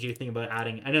Wilson. What would you think about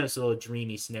adding? I know it's a little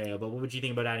dreamy scenario, but what would you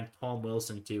think about adding Tom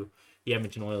Wilson to the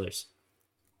Edmonton Oilers?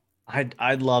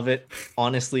 I'd love it.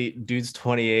 Honestly, dude's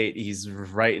 28. He's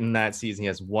right in that season. He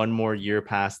has one more year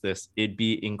past this. It'd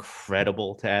be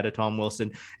incredible to add a Tom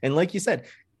Wilson. And like you said,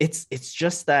 it's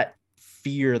just that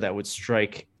fear that would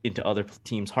strike into other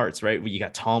teams' hearts, right? You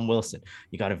got Tom Wilson,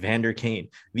 you got Evander Kane.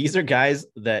 These are guys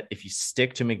that if you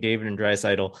stick to McDavid and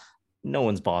Draisaitl, no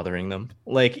one's bothering them.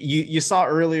 Like you saw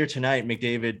earlier tonight,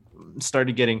 McDavid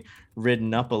started getting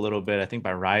ridden up a little bit, I think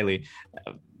by Riley.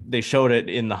 They showed it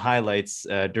in the highlights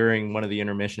during one of the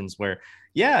intermissions where,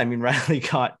 yeah, I mean, Riley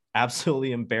got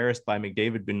absolutely embarrassed by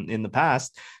McDavid in the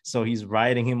past. So he's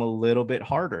riding him a little bit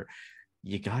harder.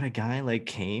 You got a guy like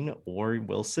Kane or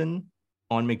Wilson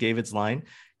on McDavid's line.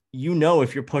 You know,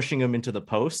 if you're pushing him into the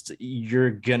post, you're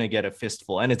going to get a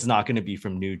fistful, and it's not going to be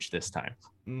from Nuge this time.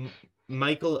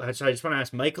 Michael, sorry, I just want to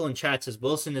ask, Michael in chat says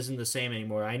Wilson isn't the same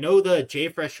anymore. I know the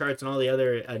JFresh charts and all the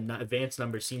other advanced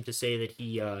numbers seem to say that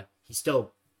he's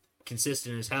still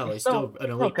consistent as hell. He's still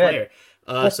an elite player.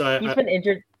 He's been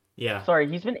injured. Yeah. Sorry,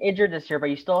 he's been injured this year, but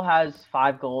he still has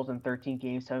 5 goals in 13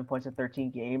 games, 7 points in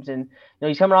 13 games, and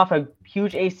he's coming off a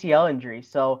huge ACL injury.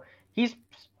 So he's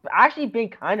actually been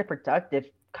kind of productive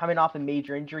coming off a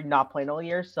major injury, not playing all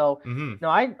year. So no,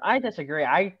 I disagree.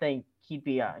 I think he'd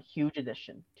be a huge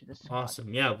addition to this squad.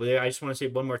 Awesome. Yeah, but I just want to say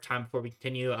one more time before we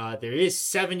continue. There is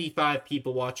 75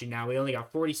 people watching now. We only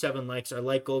got 47 likes. Our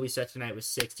like goal we set tonight was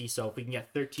 60. So if we can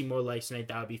get 13 more likes tonight,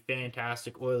 that would be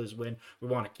fantastic. Oilers win. We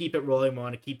want to keep it rolling. We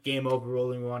want to keep game over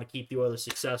rolling. We want to keep the Oilers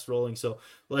success rolling. So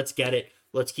let's get it.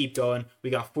 Let's keep going. We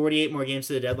got 48 more games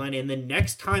to the deadline. And the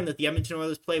next time that the Edmonton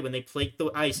Oilers play, when they play the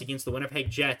ice against the Winnipeg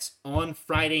Jets on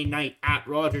Friday night at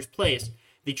Rogers Place,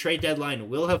 the trade deadline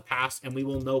will have passed, and we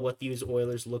will know what these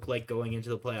Oilers look like going into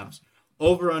the playoffs.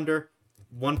 Over under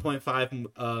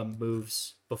 1.5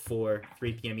 moves before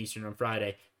 3 p.m. Eastern on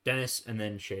Friday. Dennis, and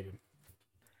then Shaden.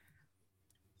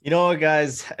 You know what,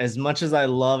 guys? As much as I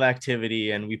love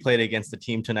activity, and we played against a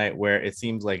team tonight where it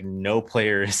seems like no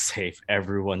player is safe,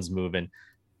 everyone's moving,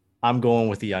 I'm going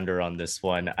with the under on this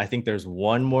one. I think there's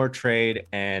one more trade,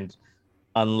 and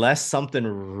unless something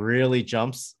really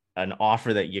jumps, an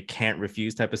offer that you can't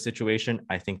refuse type of situation,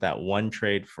 I think that one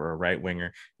trade for a right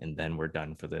winger, and then we're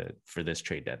done for this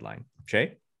trade deadline.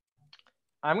 Shay?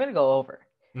 I'm gonna go over.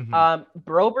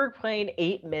 Broberg playing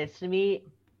 8 minutes to me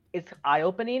is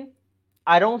eye-opening.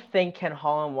 I don't think Ken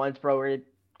Holland wants Broberg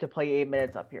to play 8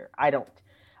 minutes up here. I don't.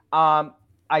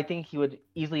 I think he would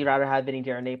easily rather have Vinny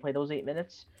Darnay play those 8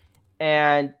 minutes.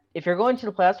 And if you're going to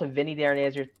the playoffs with Vinny Darnay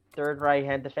as your third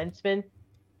right-hand defenseman,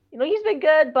 he's been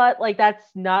good, but that's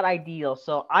not ideal.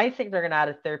 So I think they're gonna add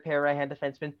a third pair right-hand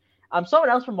defenseman. Someone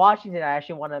else from Washington I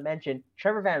actually want to mention,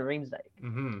 Trevor Van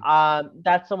Riemsdyk.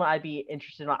 That's someone I'd be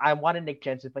interested in. I wanted Nick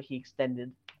Jensen, but he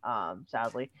extended,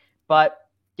 sadly. But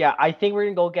yeah, I think we're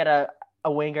gonna go get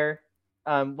a winger,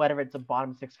 whether it's a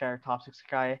bottom 6 guy or top 6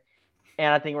 guy,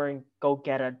 and I think we're gonna go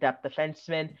get a depth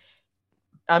defenseman.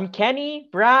 Kenny,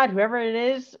 Brad, whoever it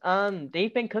is,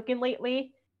 they've been cooking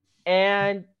lately,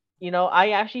 and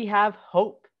I actually have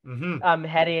hope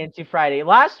heading into Friday.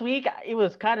 Last week, it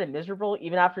was kind of miserable.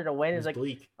 Even after the win, it's like,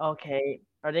 bleak. Okay,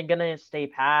 are they going to stay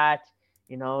pat?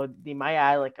 They might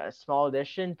add like a small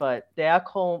addition, but the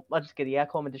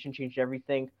Ekholm addition changed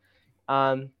everything.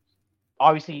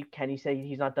 Obviously, Kenny said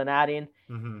he's not done adding.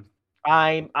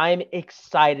 I'm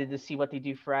excited to see what they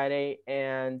do Friday,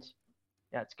 and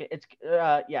yeah, it's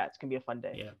gonna be a fun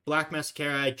day. Yeah, Black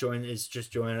Mascara is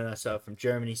just joining us from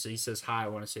Germany, so he says hi. I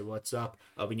want to say what's up.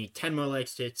 We need 10 more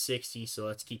likes to hit 60, so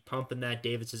let's keep pumping that.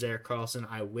 David says Eric Carlson.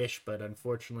 I wish, but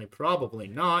unfortunately, probably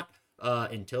not.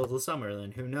 Until the summer,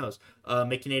 then who knows?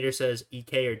 Mickey Nader says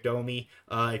EK or Domi.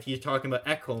 If you're talking about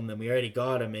Ekholm, then we already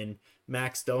got him in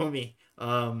Max Domi.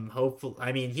 Hopefully,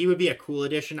 I mean, he would be a cool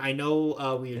addition. I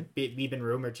know we've been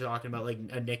rumored talking about like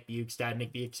a Nick Bukestad.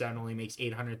 Nick Bukestad only makes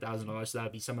 $800,000, so that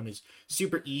would be someone who's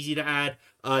super easy to add.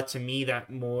 To me, that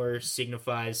more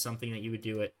signifies something that you would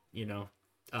do at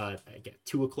again,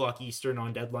 2:00 Eastern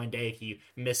on deadline day if you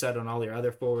miss out on all your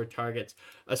other forward targets.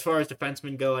 As far as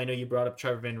defensemen go, I know you brought up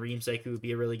Trevor Van Riemsdyk, who would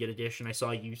be a really good addition. I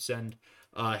saw you send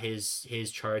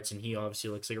his charts, and he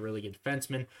obviously looks like a really good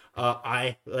defenseman.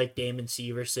 I like Damon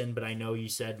Severson, but I know you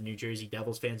said New Jersey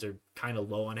Devils fans are kind of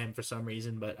low on him for some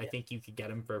reason, but I think you could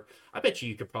get him I bet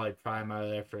you could probably pry him out of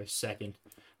there for a second.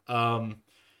 Who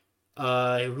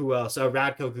else?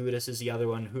 Radko Gudas is the other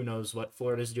one. Who knows what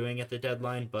Florida's doing at the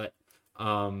deadline, but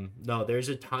no, there's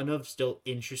a ton of still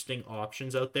interesting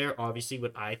options out there. Obviously,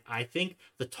 what I think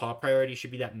the top priority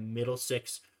should be that middle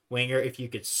 6 winger. If you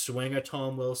could swing a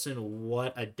Tom Wilson,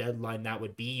 what a deadline that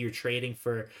would be. You're trading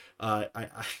for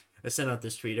I sent out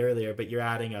this tweet earlier, but you're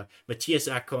adding a Matthias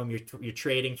Ekholm, you're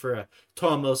trading for a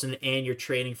Tom Wilson, and you're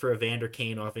trading for a Vander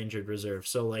Kane off injured reserve.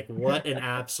 So like, what an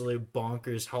absolute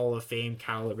bonkers Hall of Fame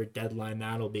caliber deadline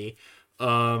that'll be.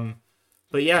 But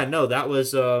yeah, no, that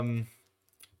was a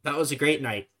great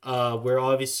night. We're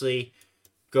obviously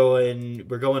going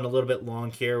a little bit long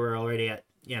here. We're already at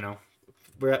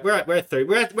we're at 30.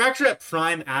 We're actually at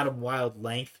prime Adam Wild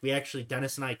length.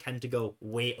 Dennis and I tend to go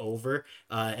way over,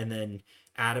 and then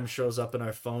Adam shows up in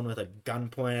our phone with a gun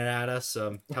pointed at us,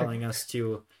 telling us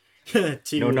to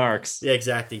no narcs. Yeah,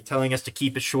 exactly. Telling us to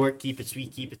keep it short, keep it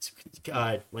sweet, keep it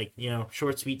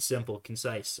short, sweet, simple,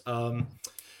 concise. But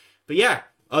yeah,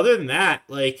 other than that,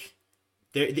 like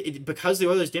because the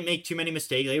Oilers didn't make too many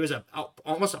mistakes, it was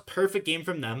almost a perfect game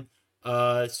from them.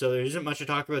 So there isn't much to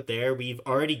talk about there. We've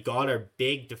already got our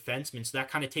big defensemen, so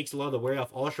that kind of takes a lot of the weight off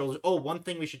all shoulders. Oh, one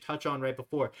thing we should touch on right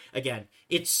before. Again,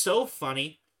 it's so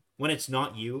funny when it's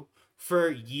not you.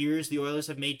 For years, the Oilers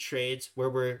have made trades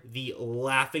where we're the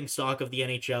laughing stock of the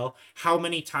NHL. How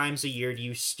many times a year do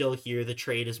you still hear the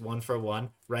trade is 1-for-1,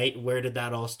 right? Where did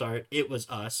that all start? It was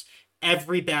us.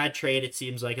 Every bad trade, it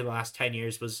seems like, in the last 10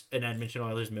 years was an Edmonton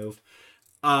Oilers move.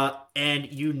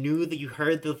 And you knew that you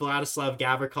heard the Vladislav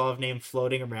Gavrikov name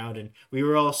floating around, and we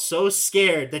were all so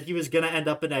scared that he was going to end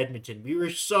up in Edmonton. We were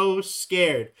so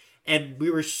scared. And we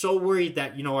were so worried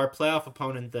that, our playoff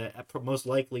opponent, the most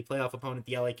likely playoff opponent,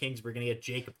 the LA Kings, were going to get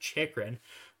Jacob Chychrun.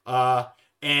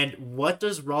 And what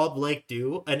does Rob Blake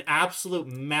do? An absolute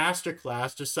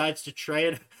masterclass, decides to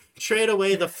trade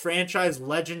away the franchise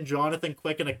legend Jonathan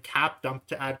Quick in a cap dump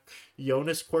to add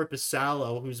Jonas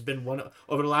Korpisalo, who's been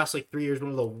over the last 3 years, one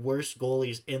of the worst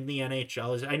goalies in the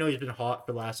NHL. I know he's been hot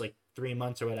for the last 3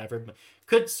 months or whatever, but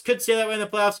could stay that way in the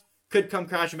playoffs, could come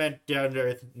crashing back down to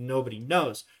earth. Nobody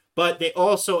knows. But they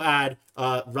also add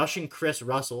Russian Chris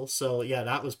Russell. So, yeah,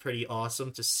 that was pretty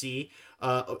awesome to see.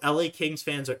 LA Kings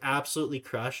fans are absolutely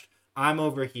crushed. I'm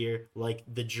over here like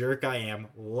the jerk I am,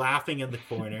 laughing in the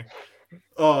corner.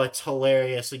 Oh, it's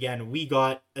hilarious. Again, we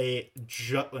got a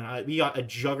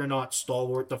juggernaut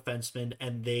stalwart defenseman,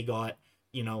 and they got,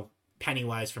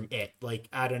 Pennywise from It.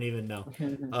 I don't even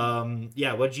know.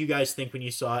 Yeah, what did you guys think when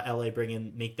you saw LA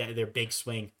make their big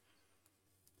swing?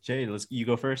 Jay, you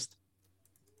go first.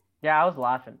 Yeah, I was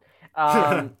laughing.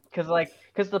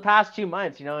 Because the past 2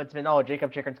 months, it's been,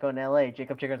 Jacob Chychrun's going to LA.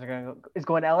 Jacob Chychrun is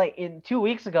going to LA. 2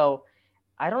 weeks ago,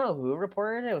 I don't know who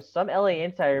reported it. It was some LA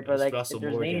insider, but there's an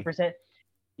 80%.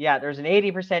 Yeah, there's an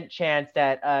 80% chance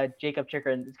that Jacob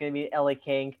Chychrun is going to be LA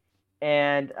King,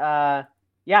 and that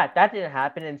didn't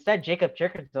happen. Instead, Jacob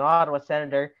Chychrun's an Ottawa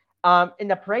Senator. And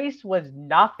the price was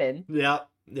nothing. Yeah.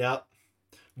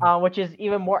 Which is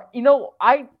even more.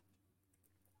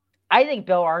 I think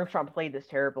Bill Armstrong played this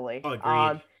terribly. Oh,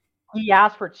 agreed. He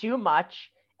asked for too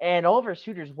much, and all of our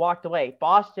suitors walked away.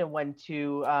 Boston went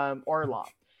to Orlov.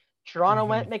 Toronto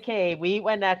went McCabe. We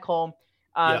went Ekholm.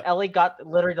 LA got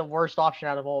literally the worst option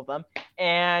out of all of them.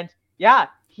 And,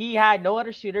 he had no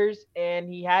other suitors, and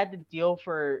he had to deal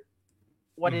for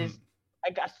what is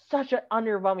such an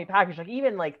underwhelming package.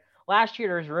 Even last year,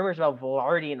 there was rumors about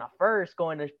Velarde in the first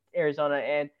going to Arizona,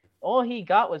 and all he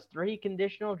got was 3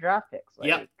 conditional draft picks.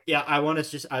 Yeah. I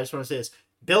just want to say this.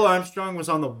 Bill Armstrong was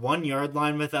on the 1 yard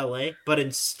line with LA, but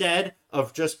instead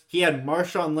of he had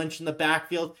Marshawn Lynch in the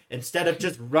backfield, instead of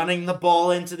just running the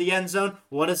ball into the end zone,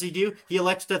 what does he do? He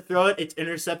elects to throw it. It's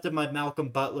intercepted by Malcolm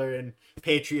Butler, and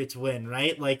Patriots win,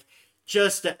 right?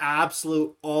 Just an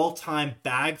absolute all-time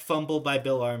bag fumble by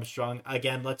Bill Armstrong.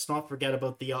 Again, let's not forget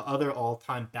about the other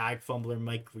all-time bag fumbler,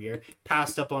 Mike Greer.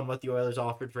 Passed up on what the Oilers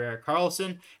offered for Erik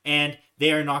Karlsson, and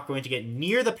they are not going to get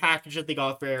near the package that they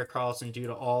got for Erik Karlsson due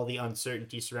to all the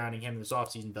uncertainty surrounding him this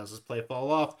offseason. Does his play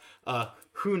fall off?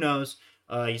 Who knows?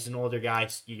 He's an older guy.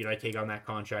 You got to take on that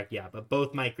contract. Yeah, but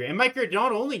both Mike Greer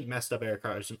not only messed up Erik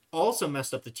Karlsson, also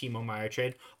messed up the Timo Meier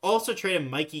trade. Also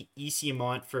traded Mikey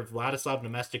Eyssimont for Vladislav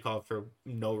Nemestikov for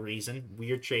no reason.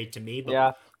 Weird trade to me,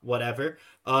 but whatever.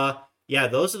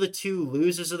 Those are the 2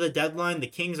 losers of the deadline. The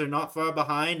Kings are not far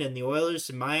behind, and the Oilers,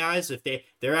 in my eyes, if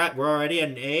we're already at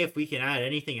an A. If we can add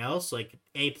anything else,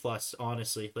 A+,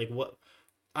 honestly. What?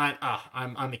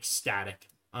 I'm ecstatic.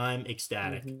 I'm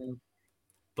ecstatic.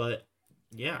 But.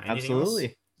 Yeah, absolutely.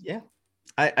 Else? Yeah,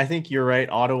 I think you're right.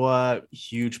 Ottawa,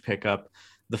 huge pickup.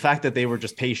 The fact that they were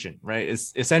just patient, right?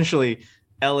 Is essentially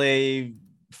LA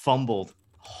fumbled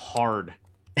hard,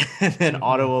 and then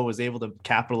Ottawa was able to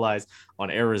capitalize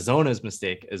on Arizona's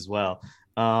mistake as well.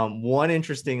 One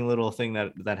interesting little thing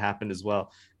that happened as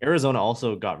well. Arizona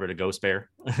also got rid of Ghost Bear.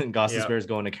 Ghost Bear is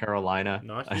going to Carolina.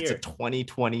 Not It's here. a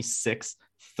 2026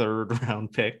 third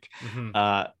round pick.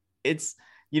 Mm-hmm. It's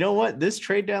you know what? This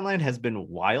trade deadline has been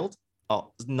wild.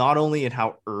 Not only in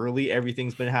how early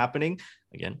everything's been happening.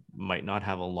 Again, might not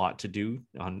have a lot to do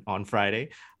on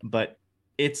Friday, but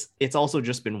it's also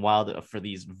just been wild for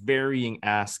these varying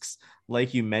asks.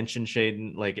 Like you mentioned,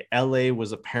 Shaden, like LA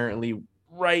was apparently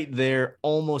right there,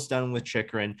 almost done with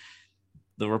Chikrin.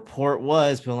 The report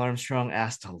was Bill Armstrong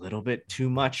asked a little bit too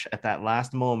much at that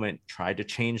last moment, tried to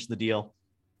change the deal.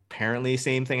 Apparently,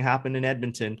 same thing happened in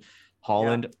Edmonton.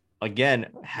 Holland again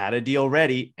had a deal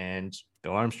ready, and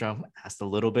Bill Armstrong asked a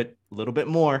little bit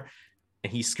more,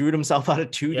 and he screwed himself out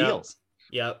of two deals.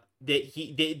 Yep.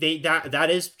 That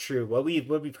is true. What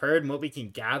we've heard and what we can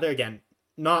gather, again,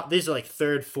 not these are like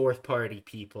third, fourth party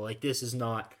people. Like this is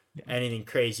not anything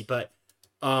crazy, but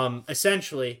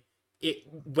essentially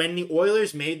when the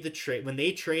Oilers made the trade, when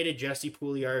they traded Jesse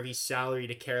Puljujarvi's salary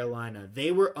to Carolina,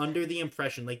 they were under the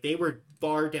impression, like they were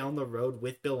far down the road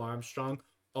with Bill Armstrong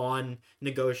on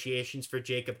negotiations for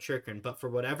Jacob Chikrin, but for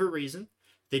whatever reason,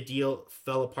 the deal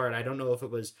fell apart. I don't know if it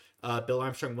was Bill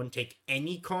Armstrong wouldn't take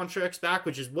any contracts back,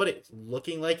 which is what it's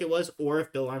looking like it was, or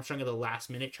if Bill Armstrong at the last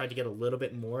minute tried to get a little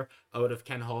bit more out of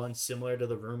Ken Holland, similar to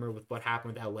the rumor with what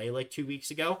happened with LA like 2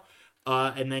 weeks ago.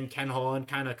 And then Ken Holland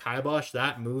kind of kiboshed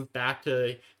that, moved back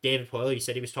to David Poile. He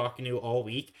said he was talking to all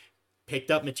week, picked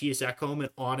up Matthias Ekholm, and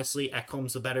honestly,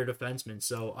 Ekholm's the better defenseman.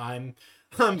 So I'm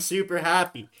super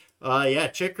happy.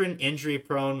 Chikrin injury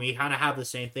prone. We kind of have the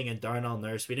same thing in Darnell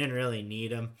Nurse. We didn't really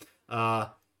need him.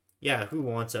 Who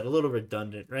wants that? A little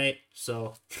redundant, right?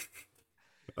 So,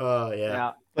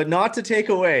 But not to take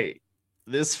away,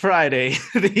 this Friday,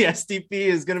 the SDP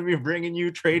is going to be bringing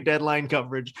you trade deadline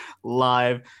coverage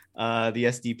live. The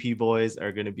SDP boys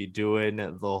are going to be doing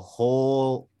the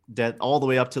whole all the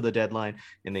way up to the deadline,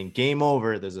 and then game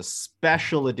over. There's a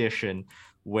special edition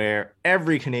where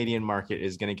every Canadian market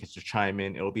is going to get to chime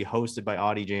in. It'll be hosted by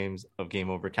Audie James of Game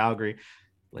Over Calgary.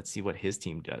 Let's see what his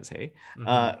team does. Hey,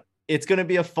 it's going to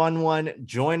be a fun one.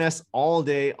 Join us all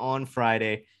day on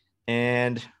Friday,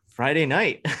 and Friday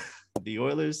night, the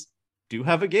Oilers do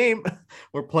have a game.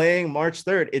 We're playing March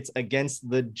 3rd. It's against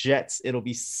the Jets. It'll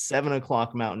be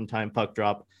 7:00 Mountain Time puck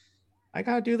drop. I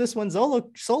gotta do this one solo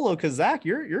because Zach,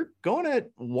 you're going to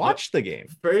watch the game.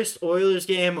 First Oilers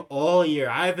game all year.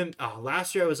 I haven't.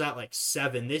 Last year I was at like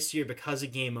 7. This year, because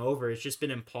of Game Over, it's just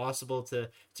been impossible to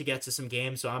get to some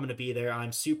games. So I'm gonna be there.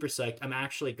 I'm super psyched. I'm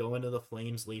actually going to the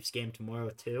Flames Leafs game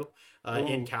tomorrow too,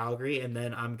 in Calgary, and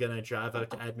then I'm gonna drive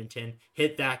out to Edmonton,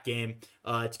 hit that game.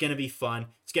 It's gonna be fun.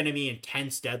 It's gonna be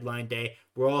intense deadline day.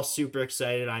 We're all super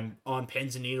excited. I'm on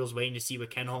pins and needles waiting to see what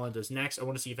Ken Holland does next. I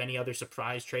want to see if any other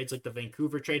surprise trades like the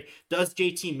Vancouver trade. Does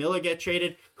JT Miller get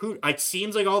traded? It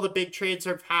seems like all the big trades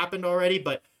have happened already,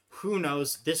 but who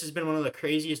knows? This has been one of the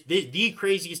craziest, the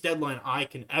craziest deadline I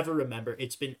can ever remember.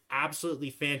 It's been absolutely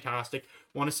fantastic.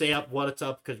 Want to say what's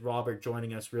up because Robert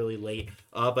joining us really late.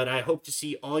 But I hope to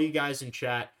see all you guys in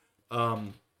chat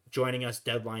joining us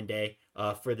deadline day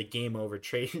for the Game Over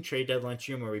trade deadline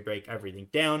stream where we break everything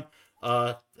down.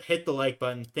 Hit the like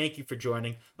button. Thank you for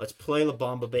joining. Let's play La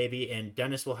Bamba, baby, and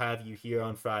Dennis will have you here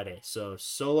on Friday. So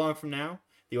long from now.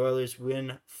 The Oilers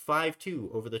win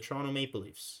 5-2 over the Toronto Maple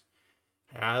Leafs.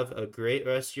 Have a great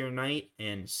rest of your night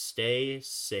and stay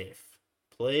safe.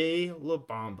 Play La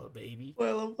Bamba, baby.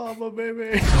 Play La Bamba,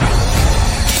 baby.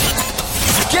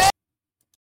 Get